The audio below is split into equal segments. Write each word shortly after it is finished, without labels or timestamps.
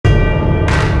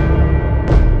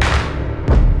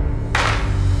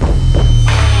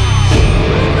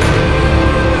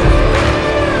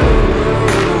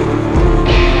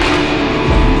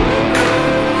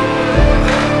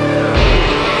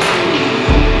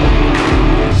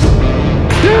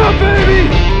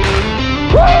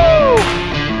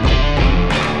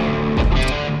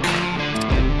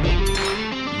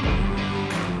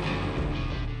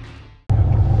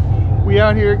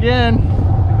out here again.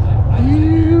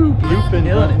 Bluefin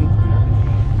hunting.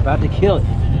 About to kill it.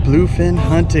 Bluefin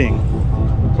hunting.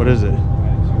 What is it?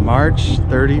 March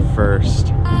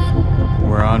 31st.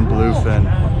 We're on bluefin.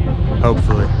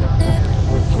 Hopefully.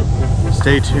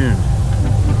 Stay tuned.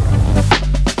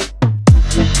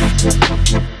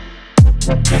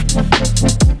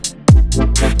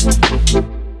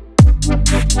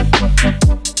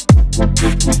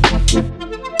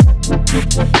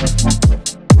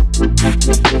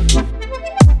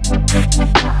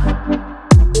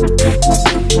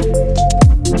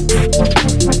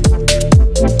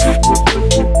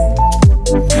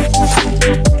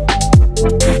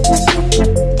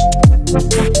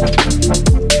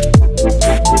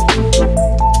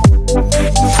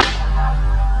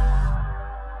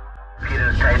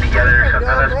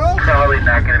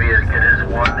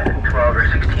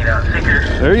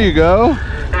 There you go.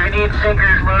 If you need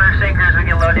sinkers, loader sinkers, we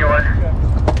can loan you one.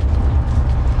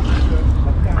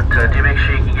 But do make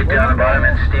sure you can get down the bottom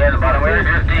and stay on the bottom. We're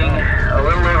drifting a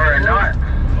little over a knot.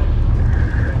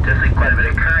 Definitely quite a bit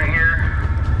of current here.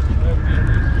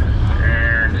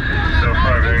 And so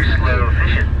far very slow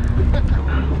fishing.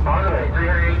 On the way,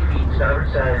 308 feet, starboard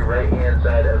side, right hand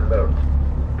side of the boat.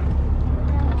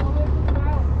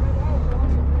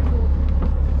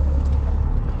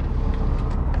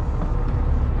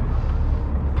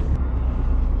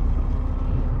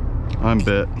 I'm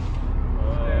bit.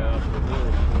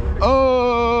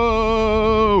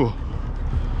 Oh!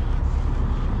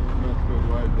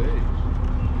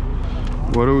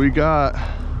 What do we got?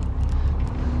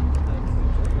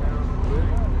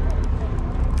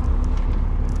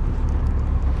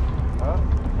 Oh,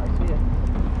 I see it.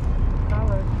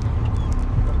 Color.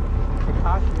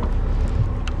 Boccaccio.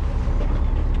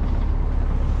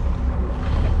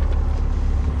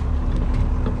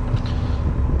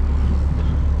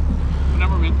 What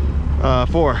number, man?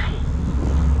 4.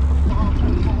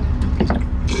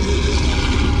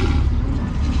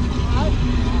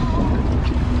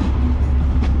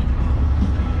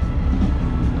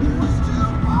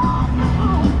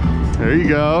 There you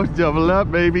go, double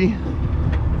up, baby.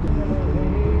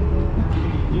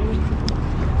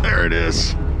 There it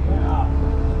is.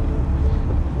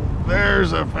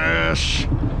 There's a fish.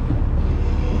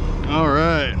 All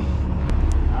right.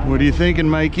 What are you thinking,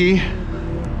 Mikey?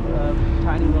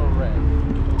 Tiny little red.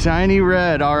 Tiny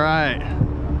red, all right.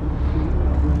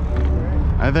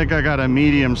 I think I got a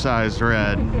medium-sized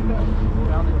red.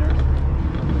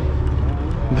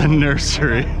 The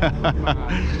nursery.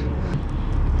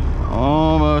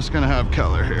 Almost gonna have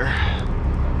color here.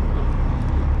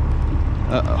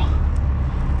 Uh-oh.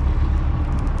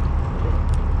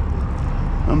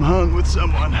 I'm hung with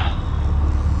someone.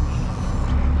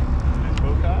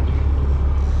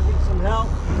 Need some help?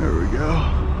 There we go.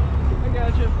 I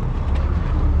got you.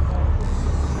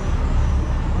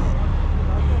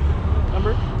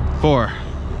 Number? 4.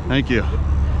 Thank you.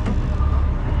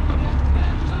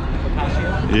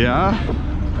 Boccaccio. Yeah.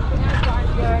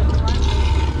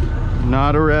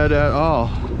 Not a red at all.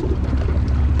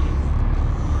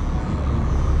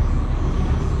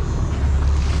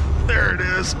 There it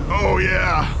is. Oh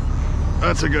yeah.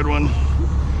 That's a good one.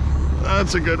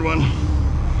 That's a good one.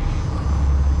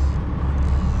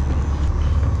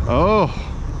 Oh.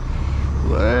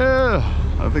 Well,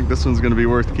 I think this one's gonna be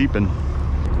worth keeping.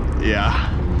 Yeah.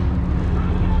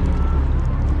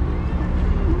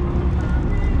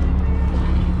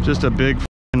 Just a big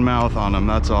f***ing mouth on him,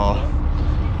 that's all.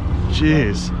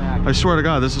 Jeez, I swear to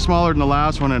God, this is smaller than the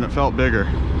last one and it felt bigger.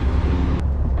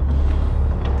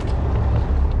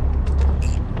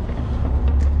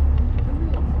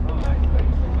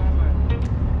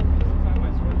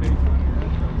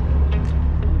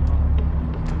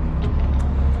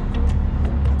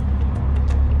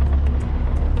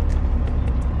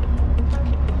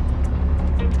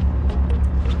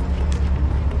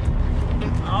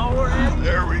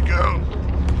 There we go.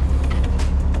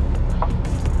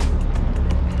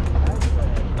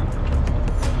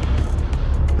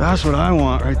 That's what I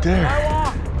want right there.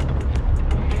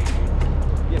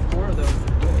 Get 4 of those.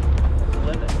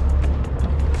 Limit.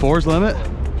 4's limit?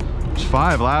 It's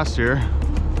 5 last year.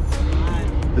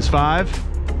 It's 5?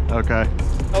 Okay.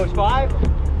 Oh, it's 5?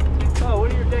 Oh, what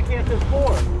do your deck answers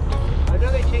 4? I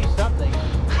know they changed something.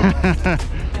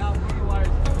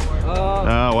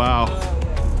 Oh, wow.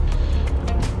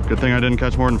 Good thing I didn't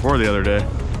catch more than 4 the other day.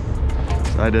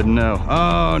 I didn't know.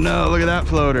 Oh no, look at that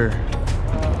floater.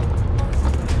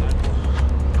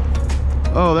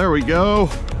 Oh, there we go.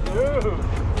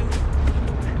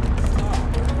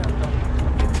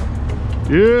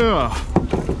 Yeah.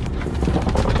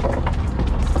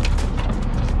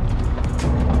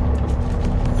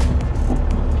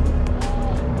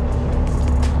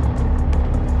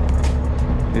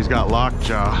 got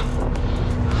lockjaw.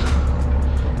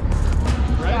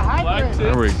 Black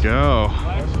There we go.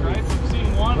 Black stripe. I'm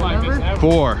seeing one like this ever.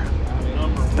 4.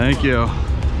 Thank you.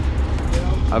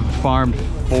 I've farmed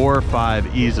 4 or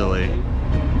 5 easily.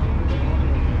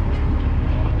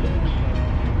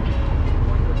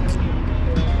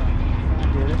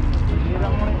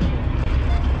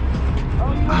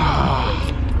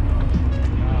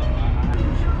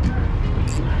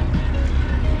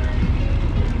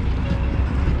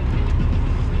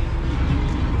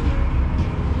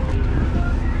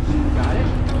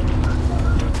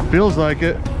 Feels like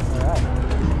it.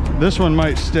 This one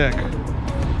might stick.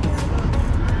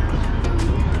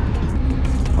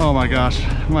 Oh my gosh,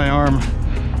 my arm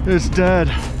is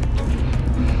dead.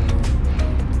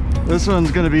 This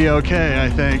one's gonna be okay, I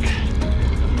think.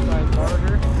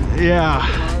 Yeah.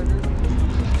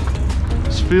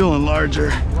 It's feeling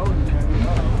larger.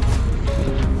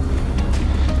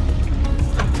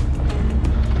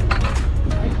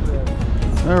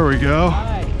 There we go.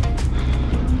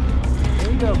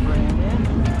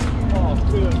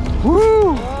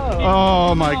 Woo!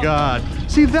 Oh my God.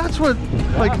 See, that's what,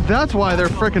 like, that's why they're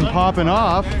freaking popping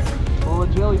off. Full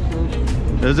of jellyfish.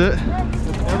 Is it?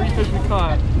 Every fish we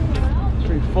caught.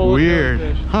 Straight full Weird. of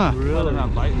jellyfish. Huh. Really? They're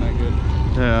not biting that good.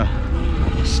 Yeah.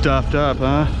 Stuffed up,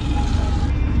 huh?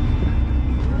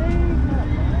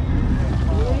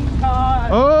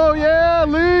 Oh yeah,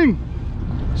 Ling!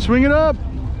 Swing it up.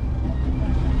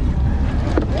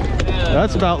 Yeah.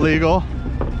 That's about legal.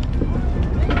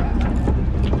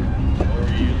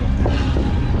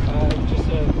 Just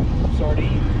a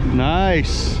sardine.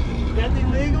 Nice. Is that thing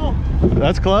legal?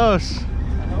 That's close. I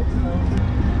hope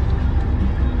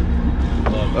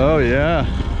so. Oh yeah.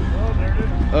 Oh, there it is.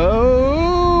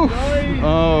 Oh. Nice.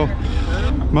 Oh.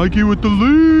 Mikey with the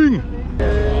Ling.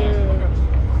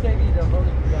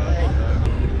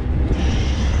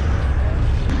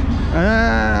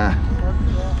 Ah.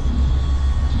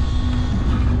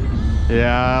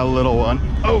 Yeah, a little one.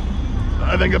 Oh,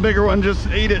 I think a bigger one just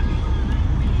ate it.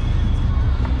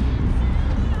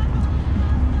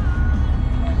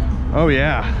 Oh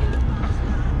yeah,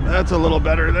 that's a little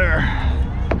better there.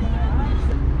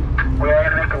 We are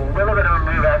going to make a little bit of a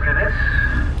move after this,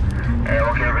 and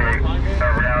we'll get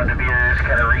around the beers,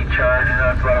 kind of recharge. You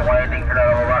know, it's a lot of winding for not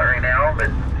a whole lot right now, but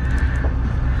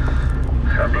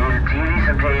some days it's easy,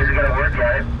 some days we got to work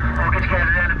at it. We'll get you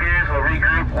guys around the beers, we'll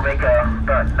regroup, we'll make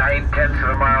about 9/10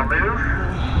 of a mile move,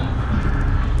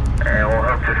 and we'll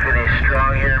hope to finish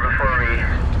strong here before we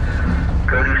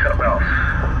go do something else.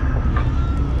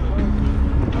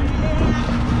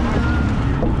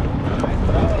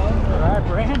 Alright,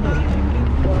 Brandon.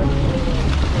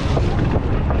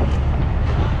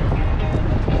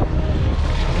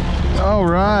 All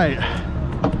right.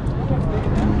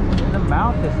 In the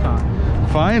mouth this time.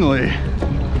 Finally.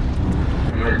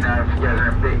 You guys know if you guys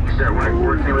are big, start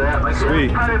working with that. Like, Sweet.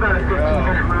 it's probably about a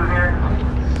 15-minute move here.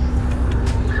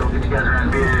 So we'll get you guys around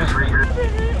the beers, regroup.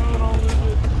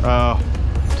 Oh,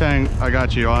 Tang, I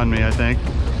got you on me, I think.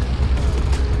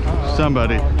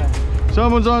 Somebody.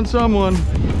 Someone's on someone.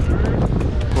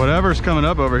 Whatever's coming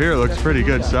up over here looks pretty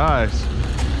good size.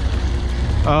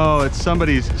 Oh, it's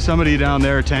somebody down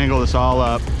there tangled us all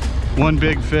up. One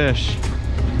big fish.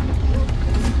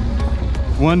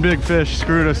 One big fish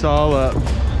screwed us all up. Need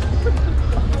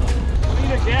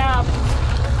a gap.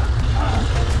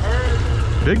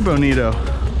 Big bonito.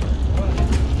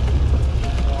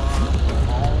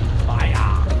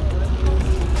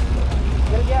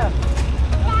 Get a gap.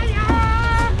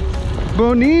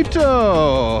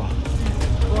 Bonito.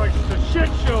 Like it's a shit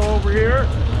show over here.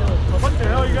 What the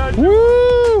hell you guys doing?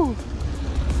 Woo!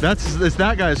 It's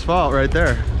that guy's fault right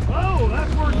there. Oh,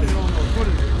 that's working almost. What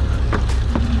is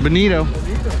it? Bonito.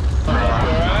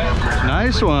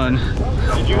 Nice one.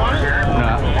 Did you want it?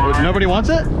 Nah. Nobody wants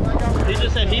it? He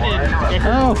just said he did.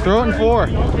 Oh, throw it in 4.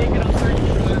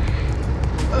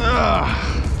 Ugh.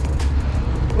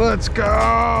 Let's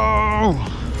go.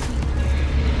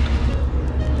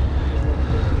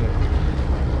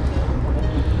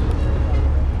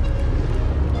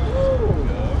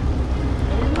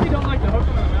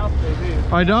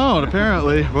 I don't,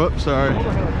 apparently. Whoops, sorry.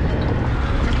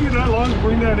 Took you that long to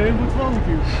bring that in? What's wrong with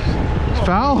you? It's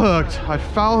foul hooked. I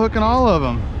foul hooking all of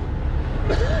them.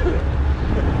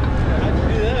 How'd you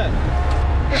do that?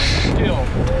 Skill.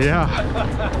 Yeah.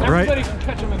 Everybody can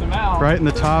catch him in the mouth. Right in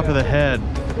the top of the head.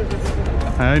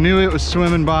 I knew it was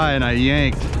swimming by and I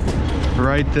yanked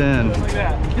right then. Like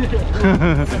that.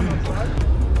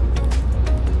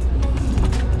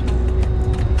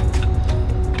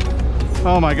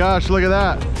 Oh my gosh, look at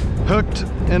that. Hooked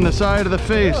in the side of the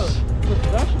face.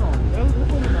 Professional. This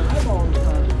one in the eyeball this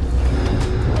time.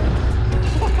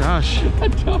 Gosh,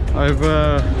 I've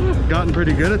gotten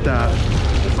pretty good at that.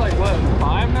 It's like what,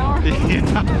 5 now? Or something?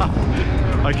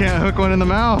 Yeah. I can't hook one in the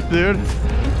mouth, dude.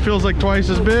 Feels like twice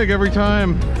as big every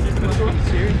time.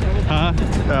 Huh?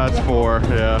 That's 4,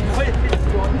 yeah.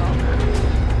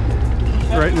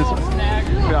 Right in this.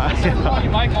 Yeah.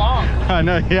 Mike Long. I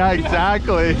know, yeah,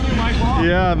 exactly.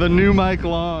 Yeah, the new Mike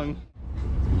Long.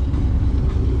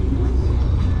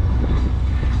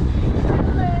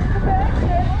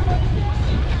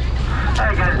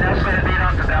 Alright guys, now it's going to be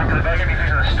off the back of the boat. You're going to be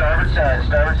using the starboard side,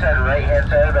 right hand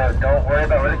side of the boat. Don't worry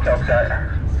about where the kelp's at.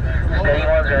 Steady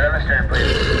ones right on the stern,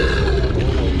 please.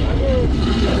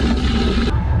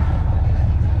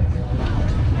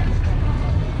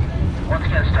 Once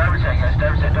again, starboard side, guys,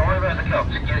 starboard side. Don't worry about the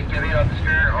kelps. Get it off the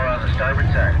stern or on the starboard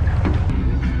side.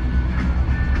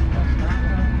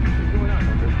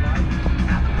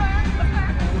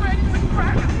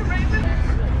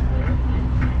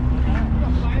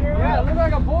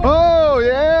 Oh,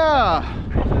 yeah!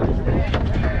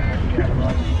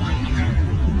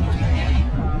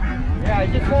 Yeah, I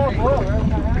just saw a boat.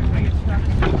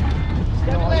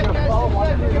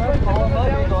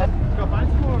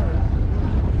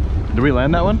 Did we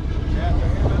land that one?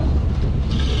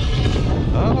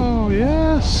 Oh,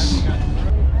 yes.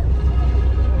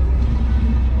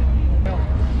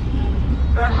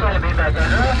 That's going to be back there.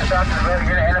 Right off the back of the boat, you're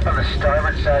going to end up on the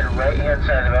starboard side, right hand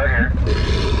side of the boat here.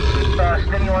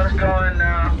 Steady one's going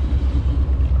right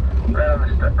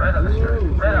on the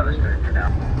stern for now.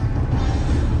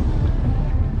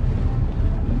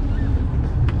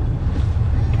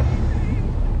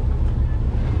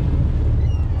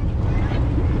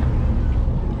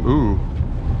 Ooh. A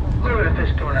little bit of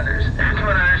fish coming under.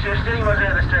 Here, steady one's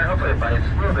right on the stern. Hopefully it bites. A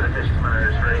little bit of fish coming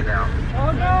under us right now.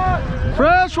 Oh God!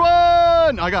 Fresh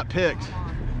one! I got picked.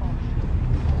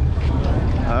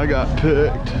 I got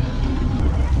picked.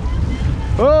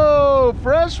 Oh,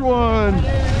 fresh one!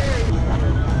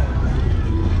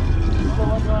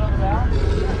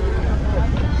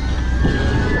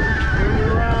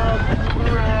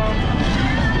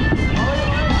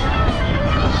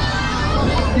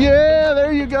 Yeah,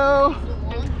 there you go.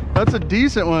 That's a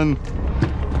decent one.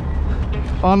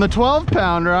 On the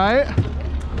 12-pound, right?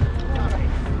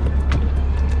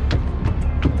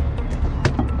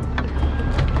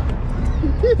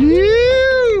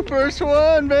 You, first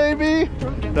one, baby.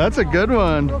 That's a good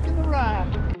one.